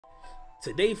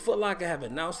Today, Footlocker have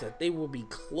announced that they will be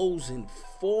closing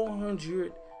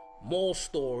 400 mall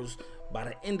stores by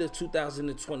the end of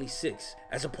 2026.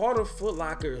 As a part of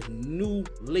Footlocker's new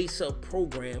Lace Up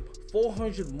program,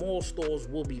 400 mall stores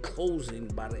will be closing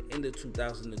by the end of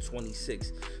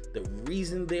 2026. The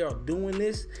reason they are doing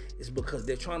this is because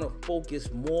they're trying to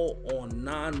focus more on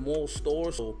non-mall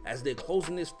stores. So as they're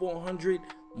closing this 400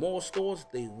 mall stores,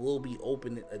 they will be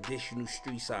opening additional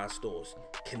street side stores.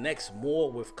 Connects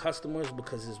more with customers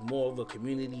because it's more of a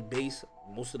community base.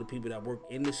 Most of the people that work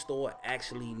in the store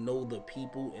actually know the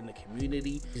people in the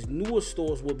community. These newer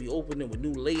stores will be opening with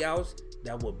new layouts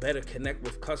that will better connect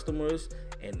with customers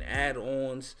and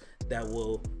add-ons that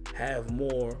will have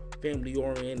more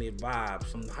family-oriented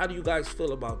vibes. How do you guys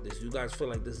feel about this? You guys feel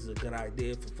like this is a good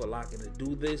idea for Footlocker to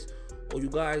do this? Or you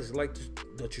guys like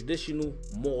the traditional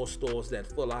mall stores that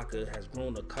Footlocker has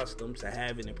grown accustomed to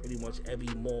having in pretty much every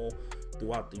mall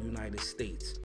throughout the United States?